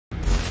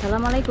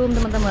Assalamualaikum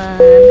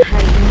teman-teman.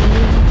 Hari ini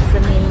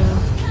Senin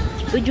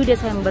 7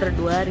 Desember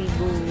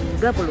 2020.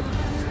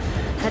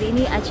 Hari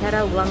ini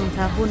acara ulang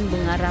tahun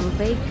Bunga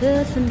Rampai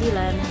ke-9.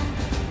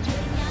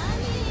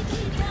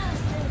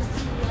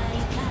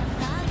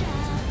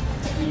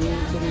 Ini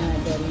bunga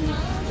dari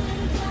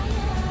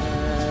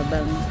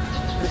Bang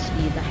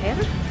Rusdi Taher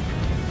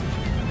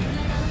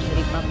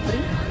dari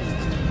pabrik.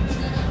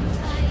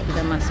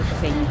 Kita masuk ke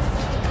venue.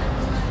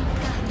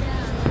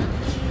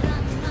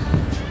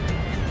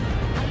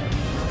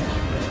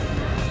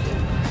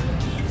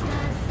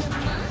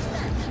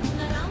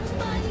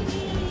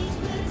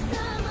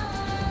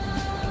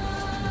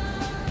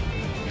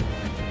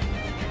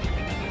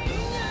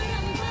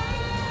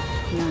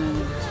 Nah,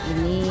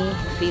 ini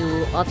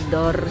view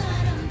outdoor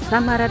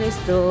Samara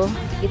Resto.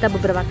 Kita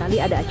beberapa kali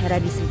ada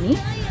acara di sini,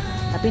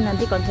 tapi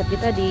nanti konsep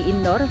kita di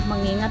indoor,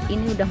 mengingat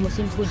ini udah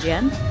musim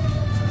hujan.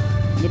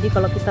 Jadi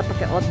kalau kita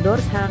pakai outdoor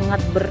sangat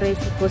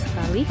beresiko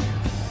sekali.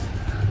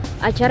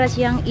 Acara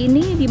siang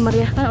ini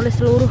dimeriahkan oleh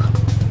seluruh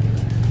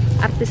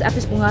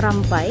artis-artis Bunga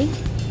Rampai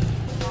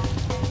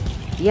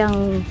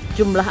yang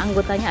jumlah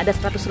anggotanya ada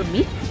 100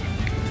 lebih.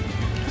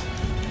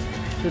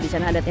 Tuh, di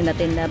sana ada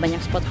tenda-tenda,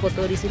 banyak spot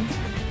foto di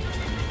sini.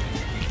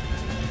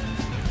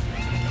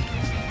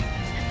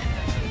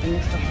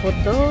 Banyak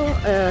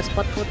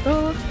spot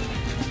foto.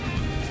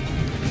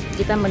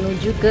 Kita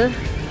menuju ke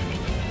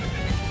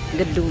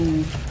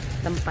gedung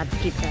tempat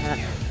kita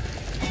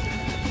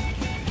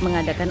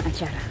mengadakan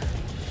acara.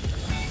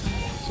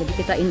 Jadi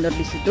kita indoor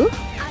di situ,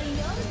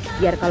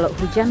 biar kalau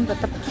hujan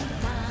tetap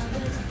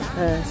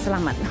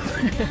selamat.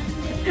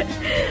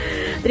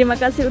 Terima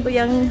kasih untuk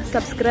yang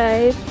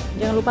subscribe.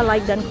 Jangan lupa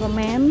like dan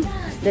komen,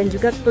 dan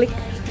juga klik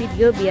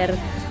video biar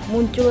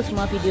muncul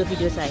semua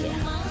video-video saya.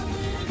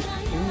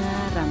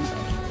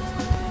 Rampai.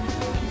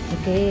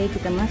 Oke,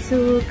 kita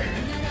masuk.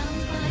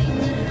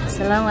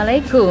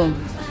 Assalamualaikum.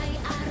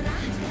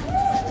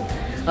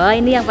 Oh,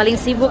 ini yang paling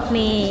sibuk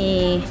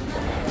nih.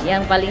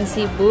 Yang paling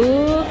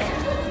sibuk,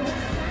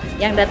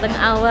 yang datang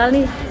awal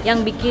nih, yang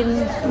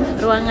bikin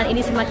ruangan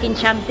ini semakin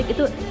cantik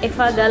itu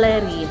Eva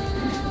Galeri.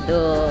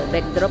 Tuh,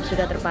 backdrop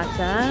sudah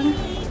terpasang.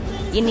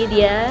 Ini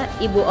dia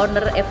ibu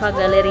owner Eva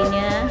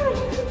Galerinya.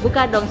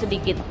 Buka dong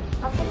sedikit.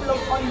 Aku belum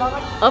on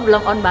banget. Oh,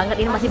 belum on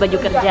banget. Ini masih baju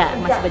kerja,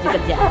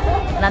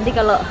 Nanti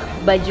kalau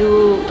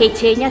baju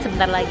kece-nya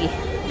sebentar lagi,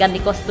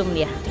 ganti kostum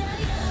dia.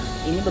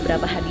 Ini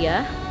beberapa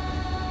hadiah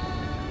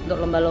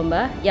untuk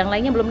lomba-lomba. Yang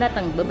lainnya belum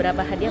datang.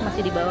 Beberapa hadiah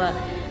masih dibawa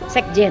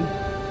sekjen.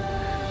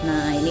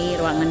 Nah, ini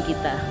ruangan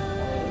kita.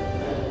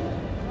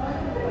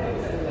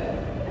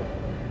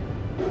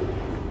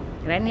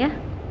 Keren ya.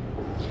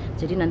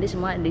 Jadi nanti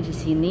semua di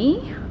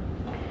sini.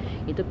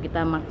 Itu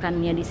kita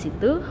makannya di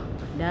situ,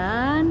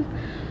 dan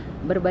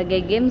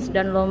berbagai games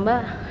dan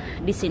lomba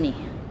di sini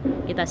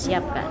kita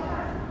siapkan.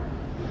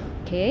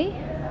 Oke.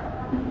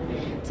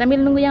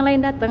 Sambil nunggu yang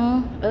lain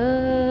datang,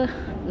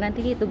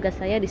 nanti tugas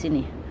saya di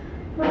sini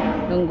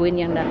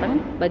nungguin yang datang,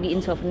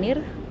 bagiin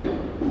souvenir.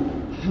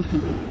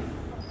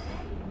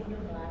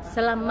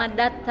 Selamat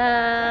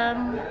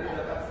datang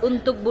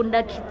untuk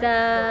bunda kita,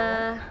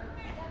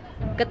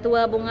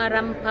 Ketua Bunga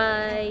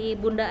Rampai,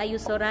 Bunda AYU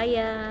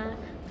Soraya.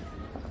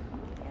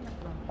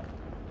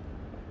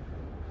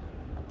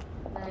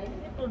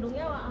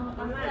 Kerudungnya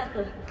warna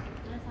tuh.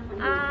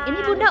 Ini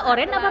bunda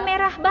oranye apa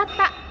merah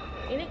bata?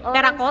 Ini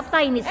Terakota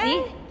ini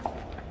sih.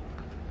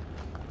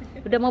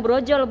 Udah mau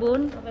brojol,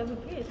 Bun.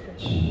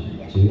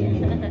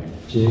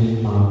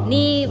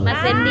 Nih, Mas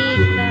Sandy.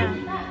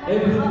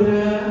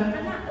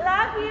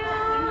 Love you.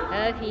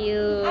 Love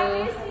you.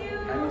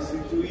 I miss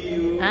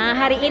you. Nah,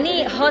 hari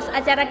ini host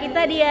acara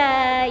kita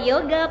dia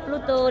Yoga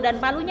Pluto, dan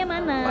palunya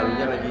mana?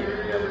 Palunya lagi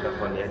dia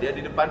telepon ya. Dia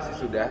di depan sih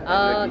sudah.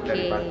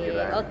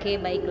 Oke,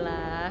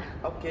 baiklah.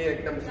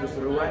 Oke, kita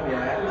seru-seruan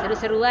ya.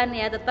 Seru-seruan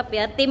ya, tetap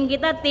ya. Tim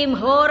kita tim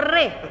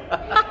hore.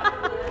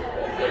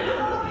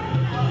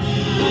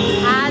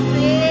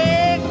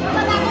 Asik.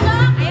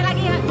 Ayo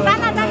lagi,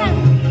 sana.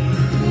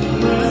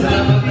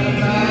 Selamat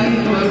datang,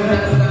 luar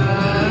biasa.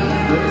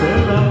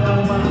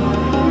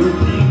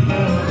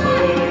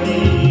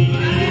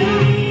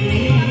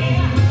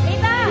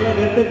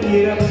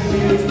 Terkira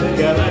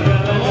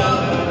segala-galanya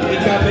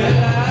Ika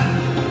Bella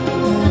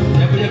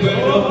yang punya gue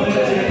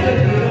dompet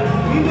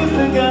itu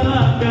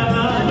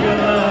segala-galanya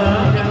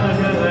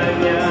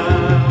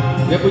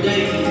yang punya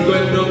gue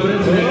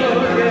dompet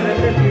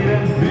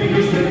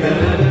itu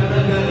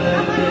segala-galanya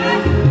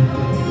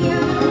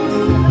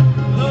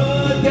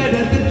oh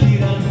tiada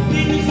terkira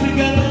ini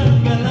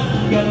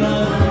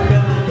segala-galanya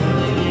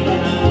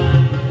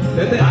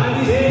Tete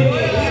habis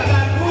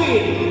ikan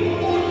kuih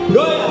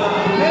doya.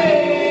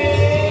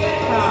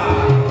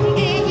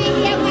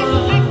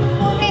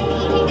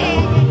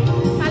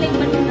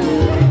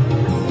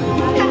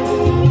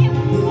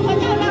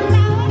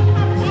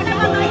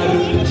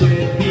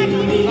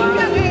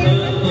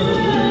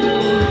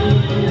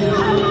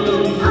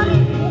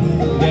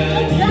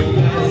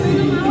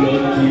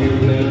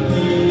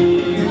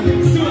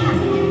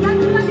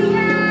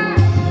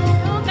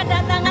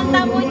 Kedatangan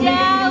tamu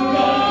jauh.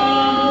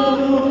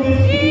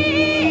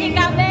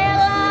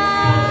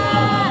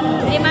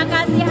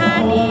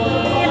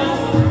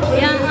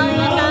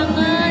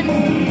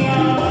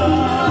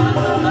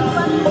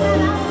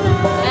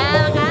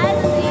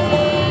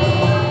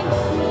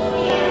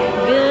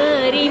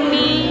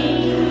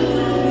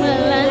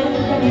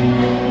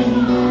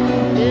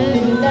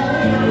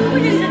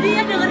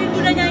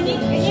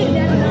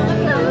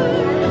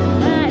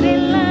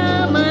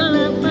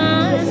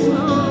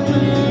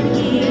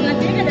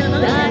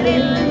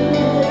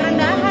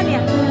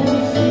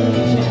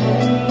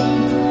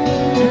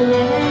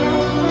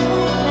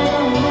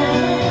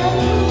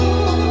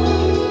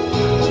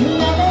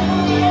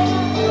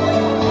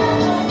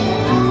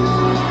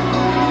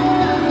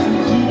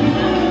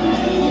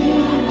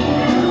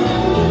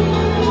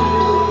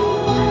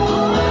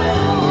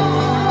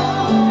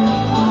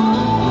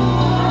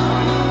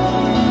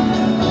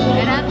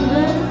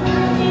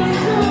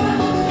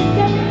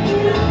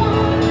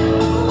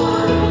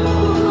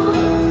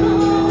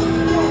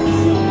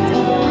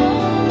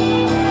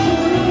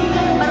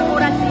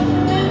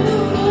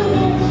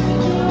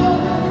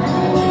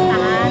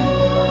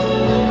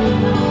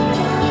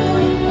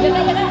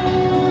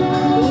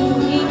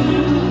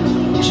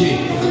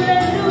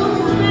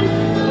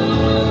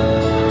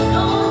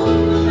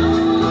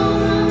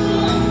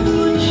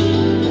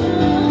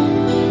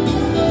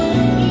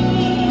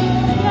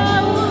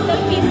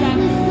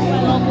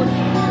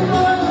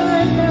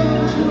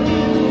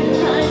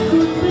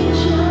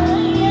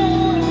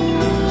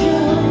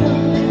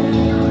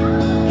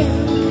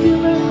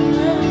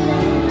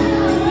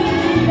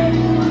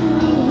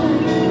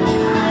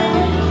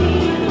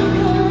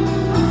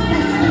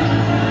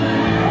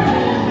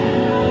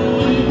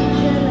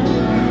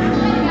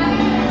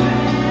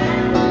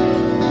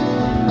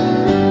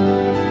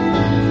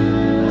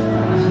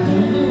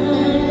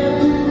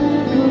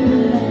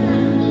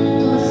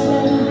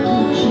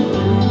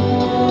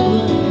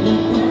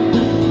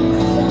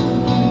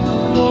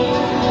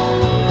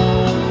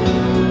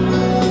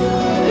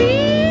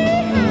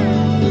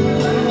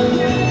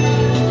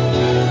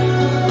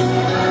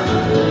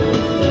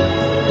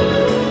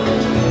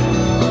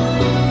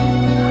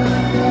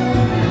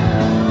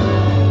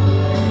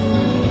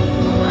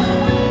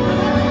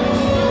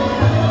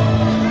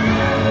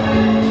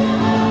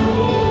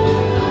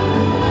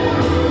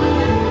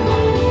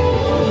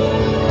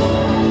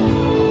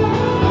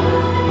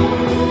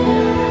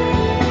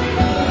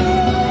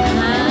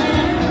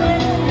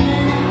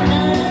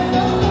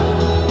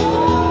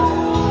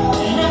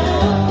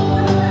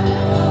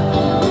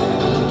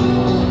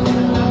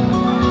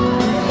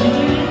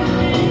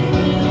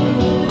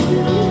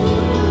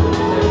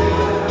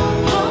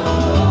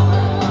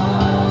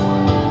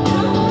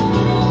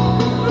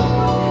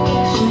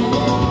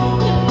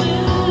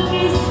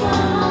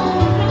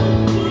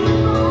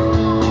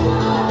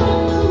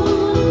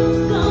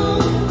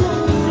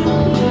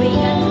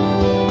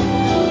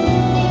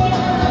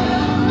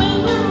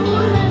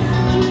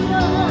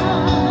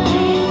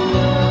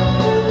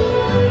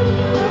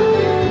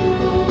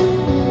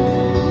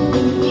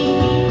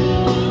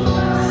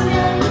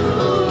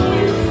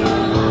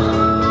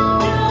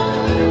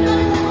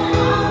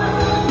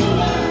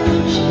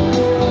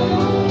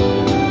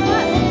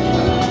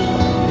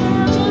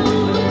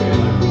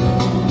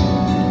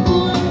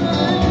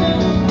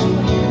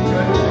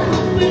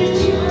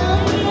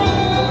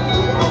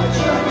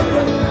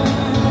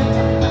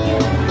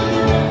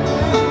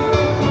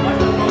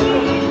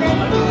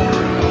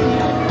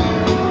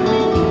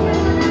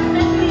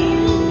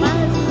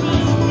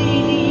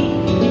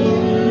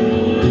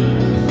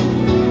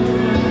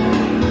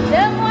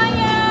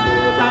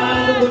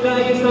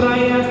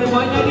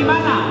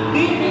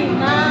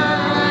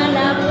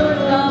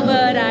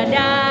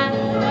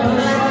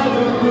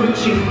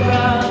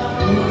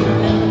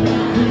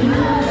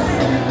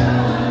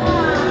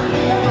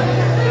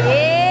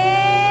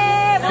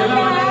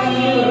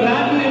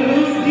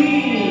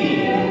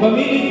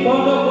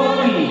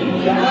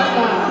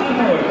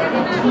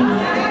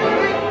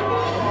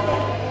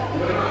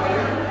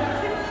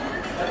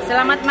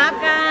 Selamat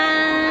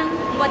makan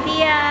buat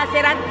Tia,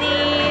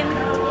 Seratin.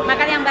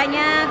 Makan yang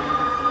banyak.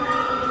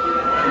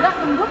 Enggak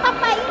gendut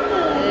apa ini?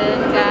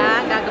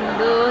 Enggak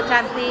gendut,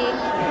 cantik.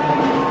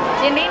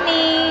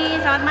 Ini,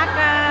 selamat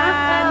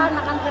makan.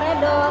 Makan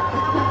keredok.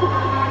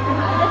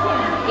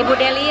 Ibu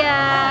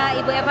Delia,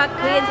 Ibu Eva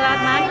Queen,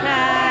 selamat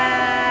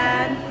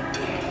makan.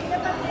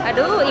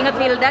 Aduh, ingat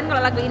Wildan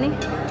kalau lagu ini.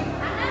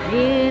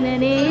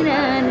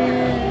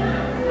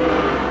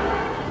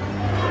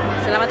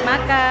 Selamat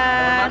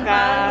makan.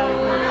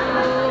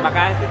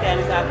 Makasih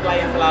Tianis Atla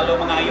yang selalu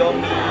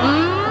mengayomi.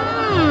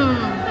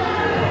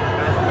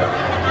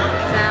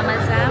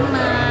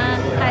 Sama-sama.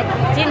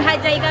 Jin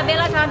Haja Ika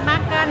Bella, selamat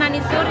makan.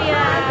 Nani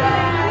Surya.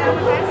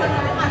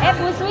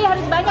 Busui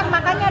harus banyak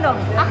makannya dong.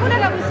 Aku udah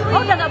gak busui.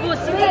 Oh, udah gak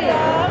busui.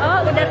 Oh,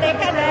 udah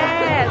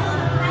tekses.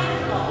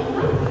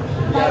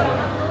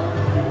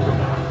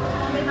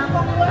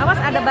 Awas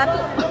ada batu.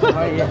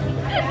 Oh iya.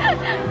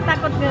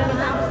 Takut ke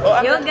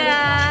yoga.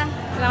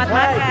 Selamat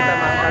Hai, makan. kita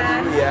makan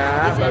dulu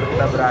ya, baru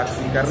kita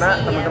beraksi. Karena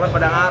teman-teman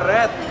pada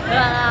ngaret.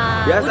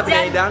 Biasa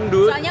penyanyi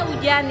dangdut. Soalnya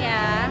hujan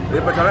ya.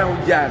 Jadi soalnya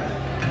hujan.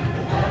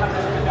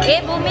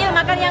 Bumil,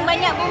 makan yang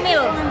banyak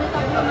Bumil.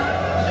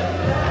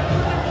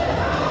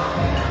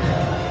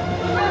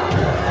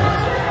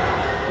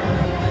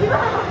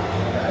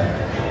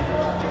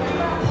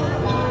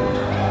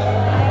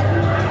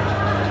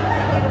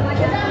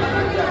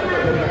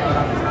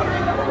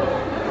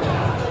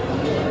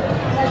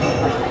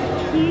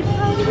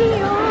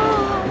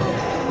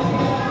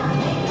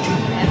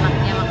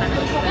 Enaknya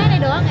makanan. Ini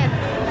doang ya?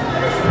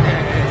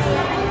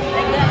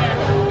 Enggak ya?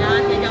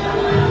 Jangan.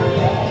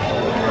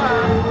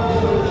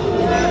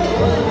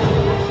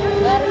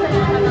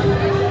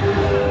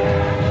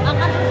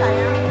 Makan tuh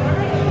sayang.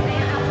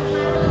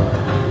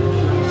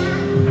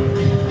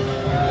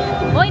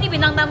 Oh, ini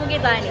bintang tamu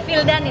kita ini,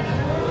 Vildan ini.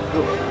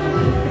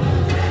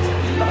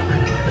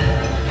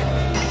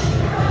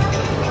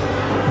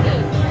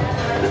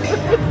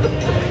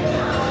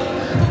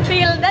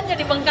 Vildan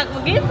jadi bengkak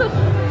begitu.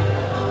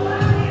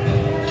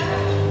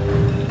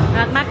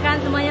 Selamat makan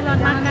semuanya,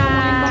 selamat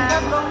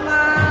makan.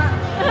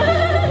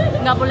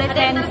 Nggak boleh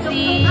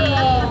sensi,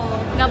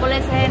 nggak boleh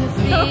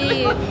sensi.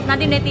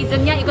 Nanti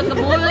netizennya ikut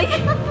kebuli.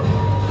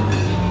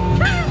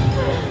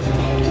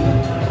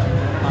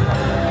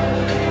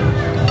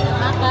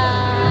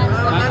 Makan.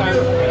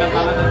 Enak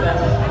banget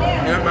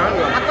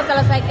loh. Aku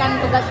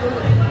selesaikan tugas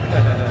dulu.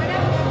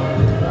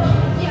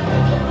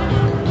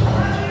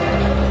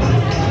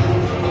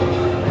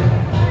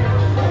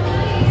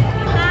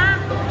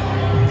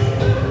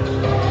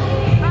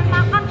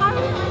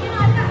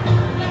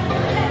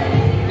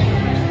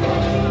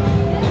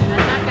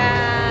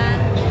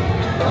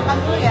 Makan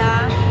dulu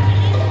ya.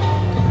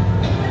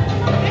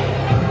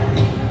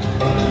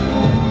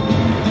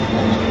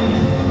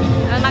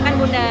 Selamat makan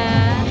Bunda.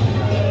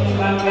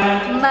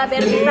 Mbak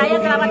Berbi saya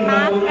selamat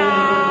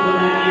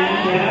makan.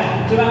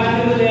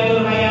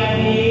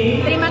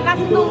 Terima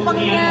kasih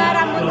tumpengnya,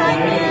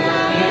 rambutannya.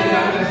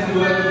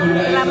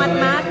 Selamat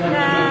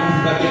makan.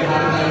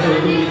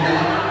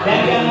 Dan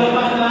jangan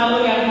lupa selalu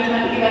yang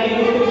nanti kita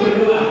ditutup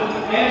berdua.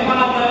 Eva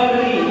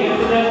Galeri yang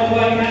sudah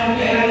membuat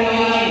nanti hari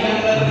ini.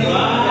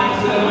 Yang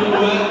sudah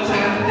membuat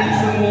cantik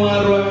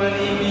semua ruangan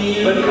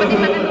ini.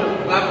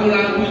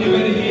 Lampu-lampu juga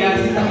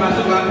dihiasi,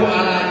 termasuk lampu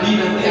Aladin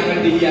nanti akan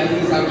dihiasi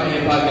sama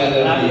Eva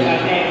Galeri ya.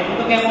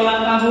 Untuk yang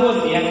ulang tahun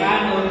ya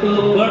kan,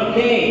 untuk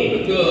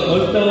birthday,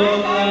 untuk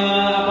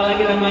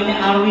apalagi namanya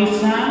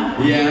arisan,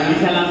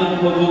 bisa langsung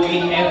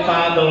hubungi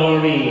Eva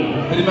Glory.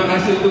 Terima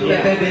kasih untuk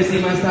Teteh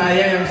Desima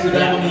saya yang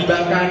sudah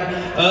menghibahkan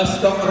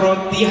stok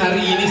roti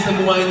hari ini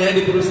semuanya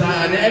di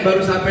perusahaannya.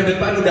 Baru sampai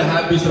depan udah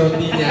habis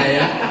rotinya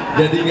ya.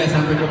 Jadi nggak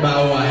sampai ke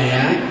bawah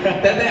ya.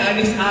 Teteh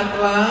Anis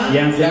Atla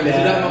yang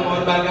sudah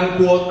mengorbankan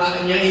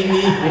kuotanya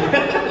ini.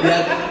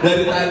 Lihat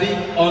dari tadi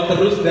on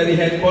terus dari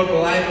handphone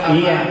live.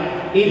 Iya.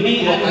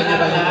 Ini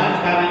adalah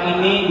sekarang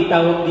ini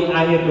di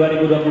akhir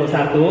 2021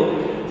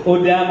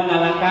 udah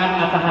mengalahkan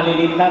Atta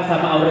Halilintar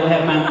sama Aurel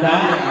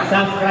Hermansyah.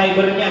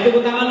 Subscribernya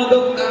tepuk tangan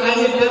untuk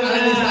Anis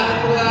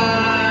Atla.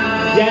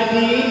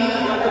 Jadi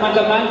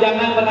teman-teman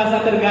jangan merasa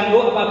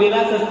terganggu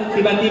apabila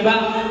tiba-tiba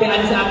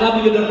Anis Atla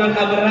menyodorkan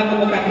kamera ke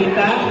muka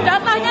kita.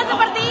 Contohnya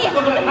seperti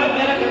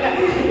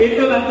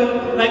itu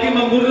langsung lagi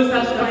memburu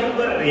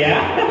subscriber ya.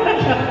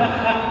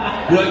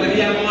 Buat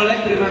yang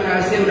molek terima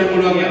kasih udah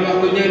meluangkan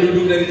waktunya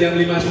duduk dari jam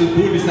 5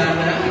 subuh di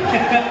sana.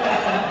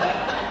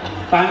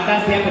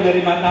 Pantas ya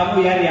penerima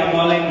tamu ya Ria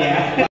Molek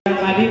ya.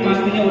 Tadi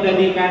pastinya udah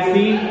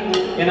dikasih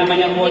yang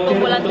namanya voucher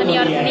kumpulan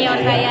senior-senior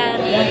saya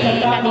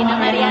nih. Kak Dina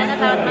Mariana,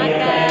 selamat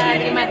makan.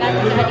 Terima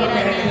kasih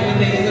kehadirannya.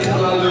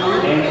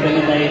 Hand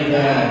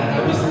sanitizer.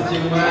 Habis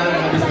ciuman,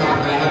 habis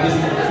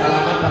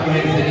salaman pakai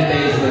hand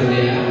sanitizer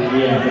ya.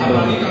 Iya.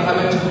 Apalagi kalau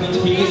sama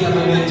cepiki-cepiki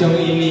sama ngecong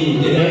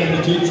ini, jadi harus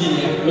dicuci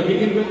ya.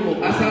 Bikin gue.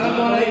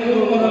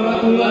 Assalamualaikum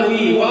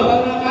warahmatullahi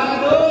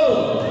wabarakatuh.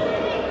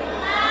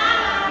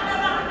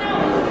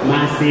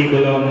 Masih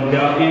belum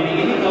jawabnya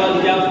ini kalau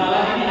dijawab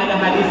salah ini ada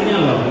hadisnya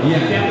loh. Iya.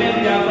 Siapa yang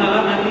jawab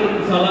salah nanti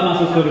sholat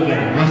masuk surga.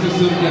 Masuk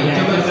surga. Ya,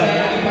 Coba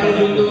saya paling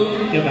untuk.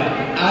 Coba.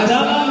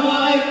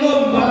 Assalamualaikum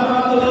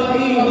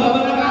warahmatullahi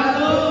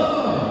wabarakatuh.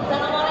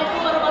 Assalamualaikum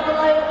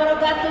warahmatullahi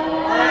wabarakatuh.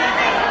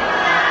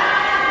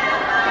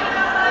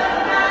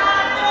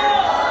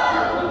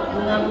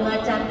 Bunga-bunga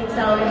cantik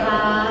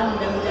saleha,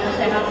 mudah-mudahan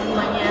sehat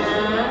semuanya.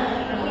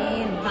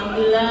 Amin.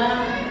 Alhamdulillah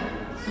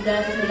sudah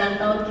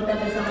 9 tahun kita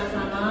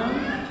bersama-sama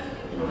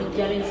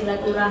menjalin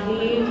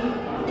silaturahim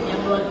yang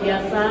luar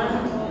biasa.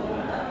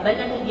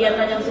 Banyak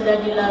kegiatan yang sudah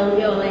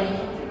dilalui oleh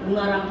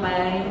Bunga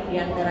Rampai,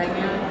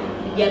 diantaranya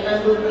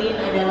kegiatan rutin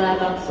adalah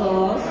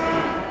baksos.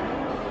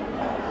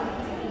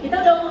 Kita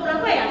udah umur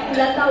berapa ya?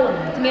 9 tahun.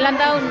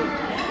 9 tahun.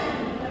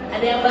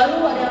 Ada yang baru,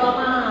 ada yang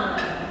lama.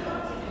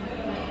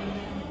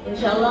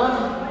 Insya Allah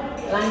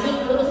lanjut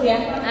terus ya.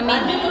 Amin.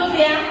 Lanjut terus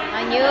ya.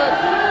 Lanjut.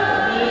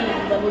 Amin.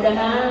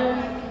 Mudah-mudahan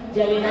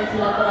jalinan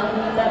silaturahmi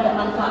kita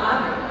bermanfaat,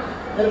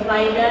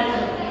 berfaedah,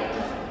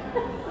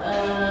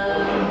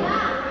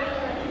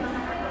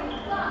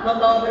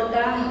 membawa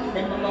berkah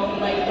dan membawa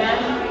kebaikan,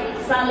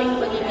 saling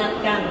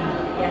mengingatkan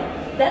ya,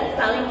 dan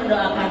saling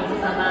mendoakan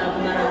sesama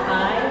Bunga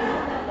Rampai.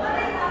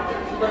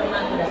 Syukur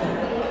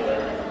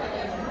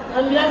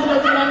Alhamdulillah sudah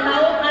 9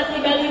 tahun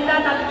masih balita,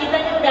 tapi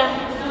kitanya udah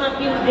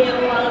semakin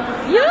dewasa.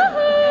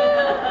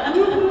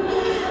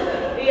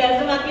 Iya,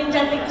 semakin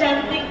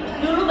cantik-cantik.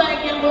 Dulu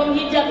banyak yang belum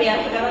hijab ya,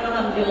 sekarang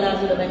alhamdulillah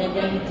sudah banyak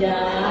yang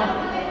hijab.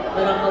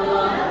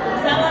 Barakallah.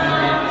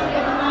 Salam.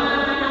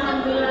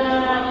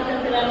 Alhamdulillah.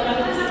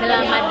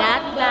 Selamat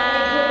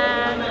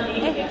datang.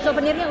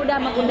 Souvenirnya udah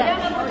sama Bunda.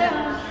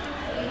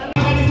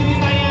 Di sini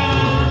saya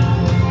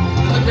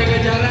Tetap jaga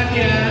jarak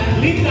ya.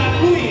 Lita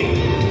Kuin,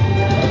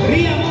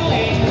 Ria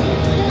Mole,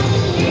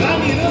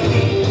 Rami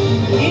Rusti,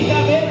 Ida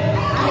Ber.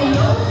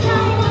 Ayo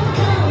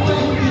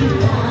kawan-kawan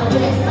kita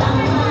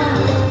bersama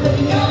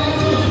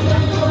bernyanyi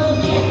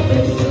berjoget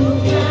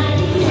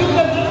bersukaria.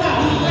 Super Tetap,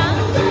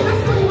 Langkah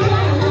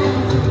semuanya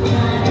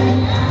meriahkan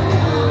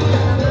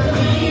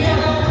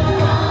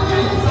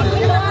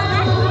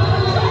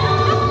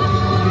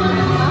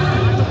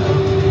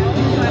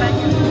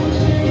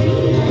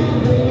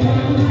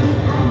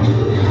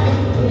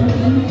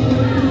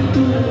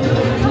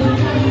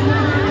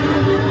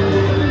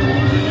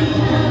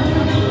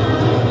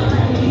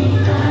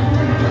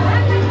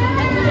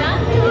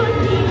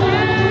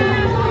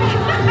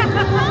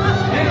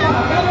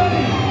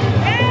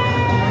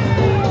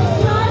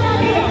suara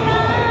dengan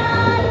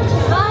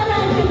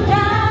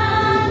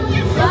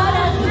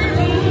suara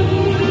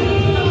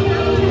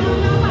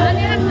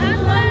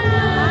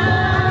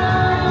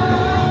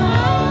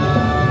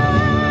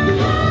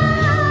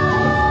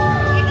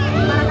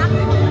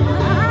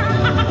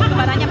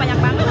Barangnya banyak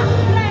banget.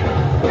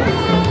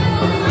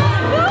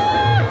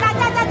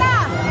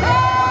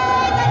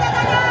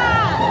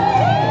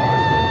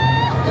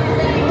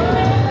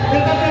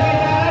 tetap jaga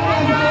jarak ya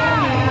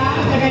sayang ya,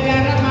 jaga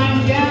jarak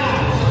manja.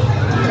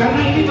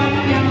 Karena ini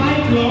banyak yang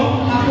lain loh,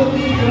 takut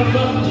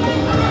digerebek.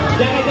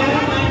 Jaga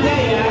jarak manja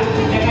ya,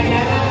 jaga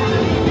jarak.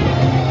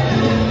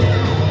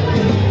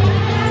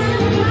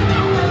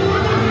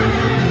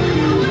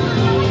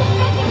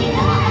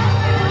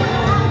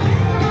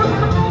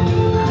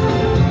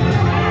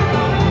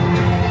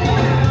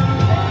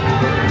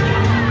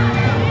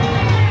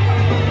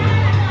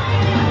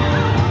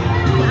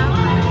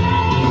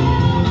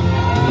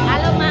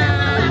 Halo, Ma.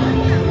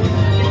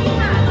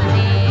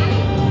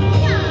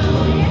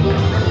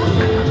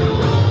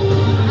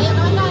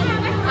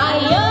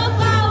 Ayo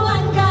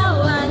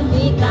kawan-kawan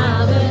kita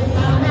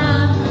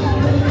bersama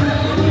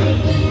bernyanyi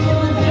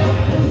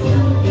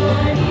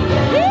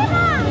bersukaria.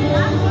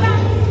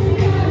 Hilangkan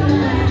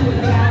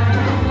segala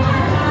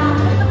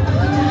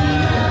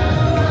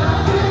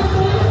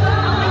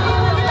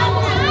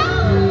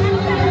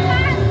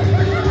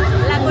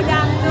Lagu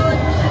dangdut.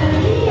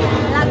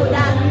 Lagu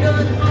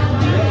dangdut.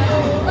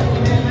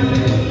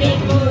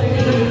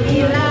 Nikmati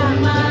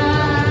irama,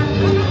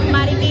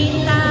 Mari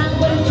kita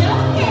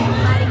berjoget,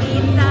 Mari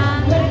kita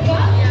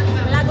berkarya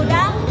lagu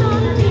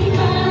dangdut di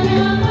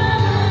mana-mana.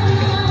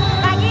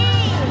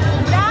 lagi.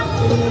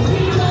 Dangdut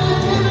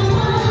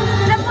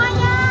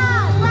semuanya.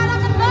 Suara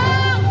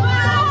kentang.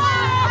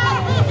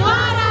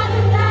 Suara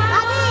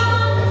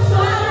gendang,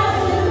 suara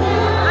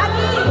senang,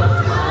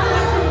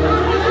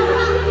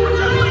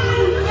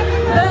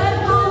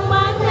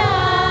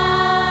 berkumandang.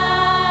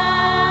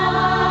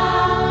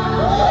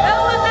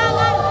 Tepuk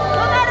tangan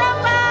Bunga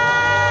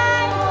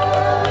Rampai.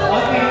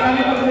 Oke,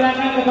 kami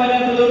persilakan kepada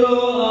seluruh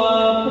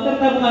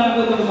peserta Bunga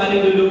Rampai untuk kembali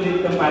duduk di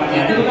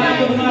tempatnya. Tepuk tangan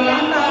untuk Bunga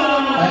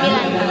Rampai. Ini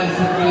adalah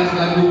sekilas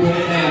lagu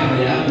BR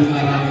ya,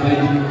 Bunga Rampai.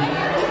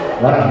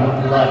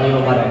 Warahmatullahi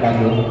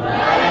wabarakatuh.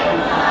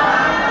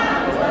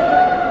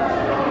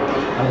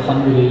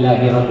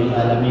 Alhamdulillahi rabbil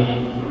alamin.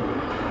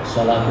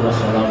 Wassalatu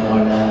wassalamu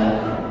ala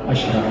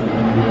asyrafil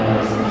anbiya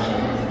wal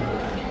mursalin.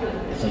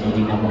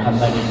 Sayyidina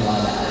Muhammadin wa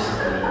ala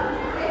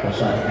alihi wa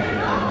sahbihi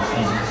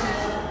ajma'in.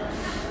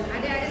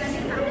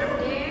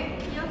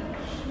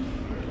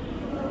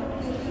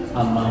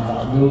 Amma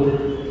ba'du.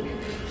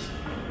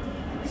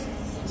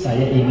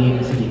 saya ingin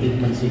sedikit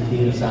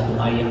mensitir satu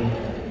ayat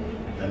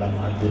dalam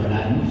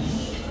Al-Quran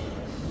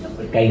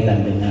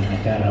berkaitan dengan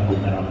acara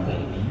Bunga Rampai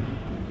ini.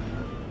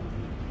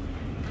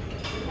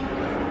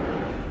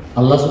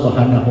 Allah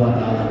Subhanahu wa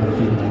taala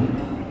berfirman,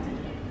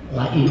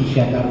 "La in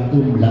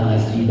syakartum la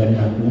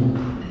azidannakum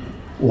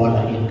wa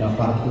la in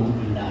kafartum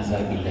inna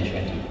azabi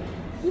lasyadid."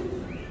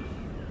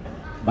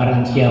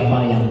 Barang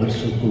siapa yang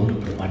bersyukur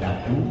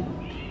kepadaku,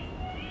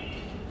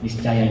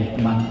 niscaya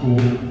nikmatku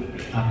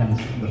akan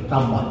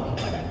bertambah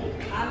kepadaku.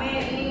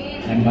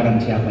 Amin. Dan barang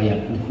siapa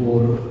yang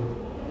kufur,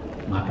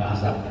 maka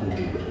azabku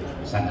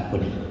sangat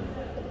pedih.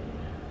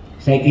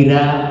 Saya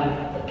kira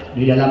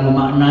di dalam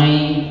memaknai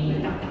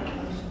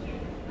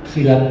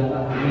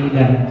silaturahmi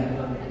dan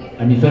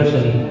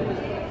anniversary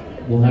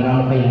Bunga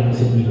Rampai yang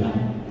ke-9,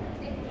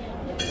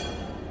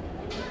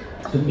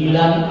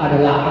 9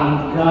 adalah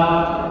angka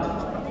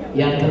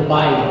yang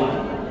terbaik,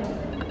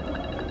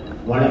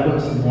 walaupun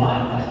semua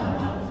angka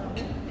sama.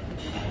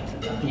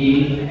 Tapi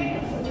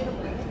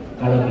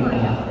kalau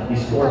kita di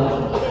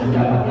sekolah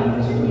mendapatkan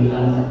ke-9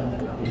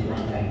 itu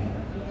angka yang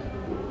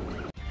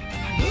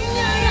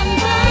Bunga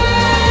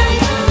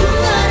rampai,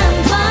 bunga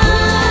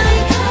rampai,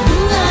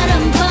 bunga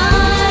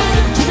rampai,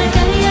 citra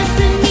karya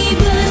seni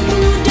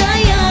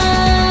berbudaya.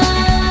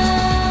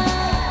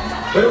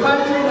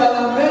 Berpacu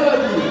dalam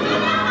melodi.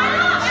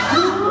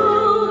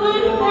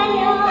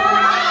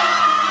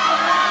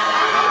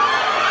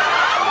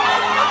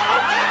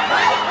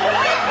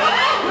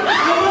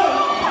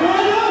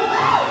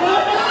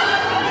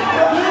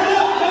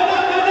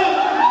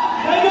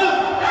 Berkarya.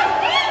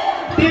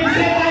 Tim C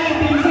tadi,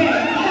 tim C.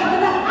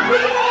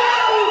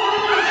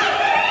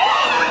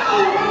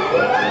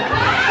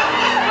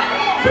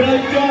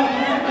 Brojo,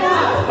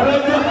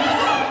 brojo,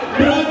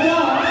 brojo.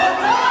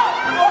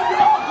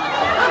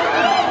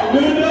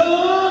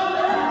 Duduk.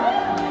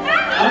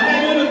 Oke,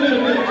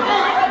 duduk.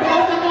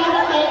 Berasa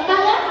kayak TK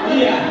ya?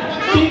 Iya,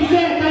 tim C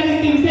tadi,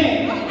 tim C.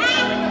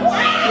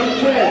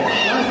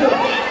 Masuk.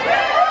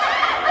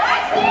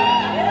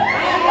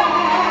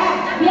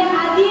 Biar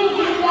adil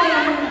juga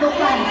yang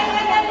menentukan.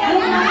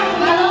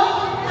 Halo,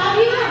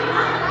 adil.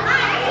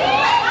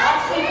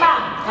 Siapa?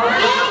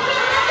 Oke.